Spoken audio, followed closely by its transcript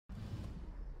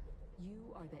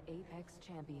are the Apex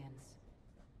champions.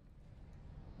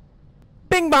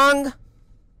 Bing bong. Shut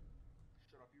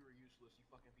up, you were useless, you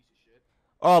fucking piece of shit.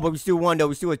 Oh, but we still won though.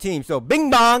 We still a team. So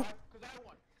bing bong. Cause I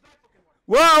won. Cause I fucking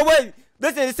won. Whoa, wait.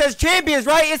 Listen, it says champions,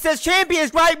 right? It says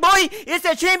champions, right, boy? It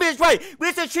says champions, right?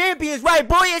 It says champions, right,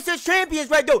 boy? It says champions,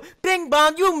 right, though. Bing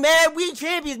bong, you mad? We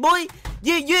champions, boy.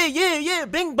 Yeah.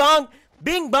 Bing bong.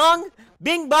 Bing bong.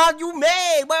 Bing bong, you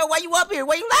mad? Well, why you up here?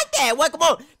 Why you like that? What? Come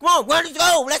on. Let's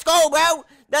go. Let's go, bro.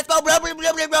 Let's go, bro.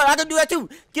 I can do that too.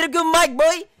 Get a good mic,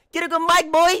 boy. Get a good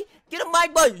mic, boy. Get a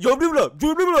mic, boy. Yo, dribble up.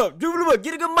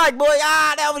 Get a good mic, boy.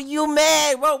 Ah, that was you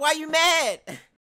mad, bro. Why you mad?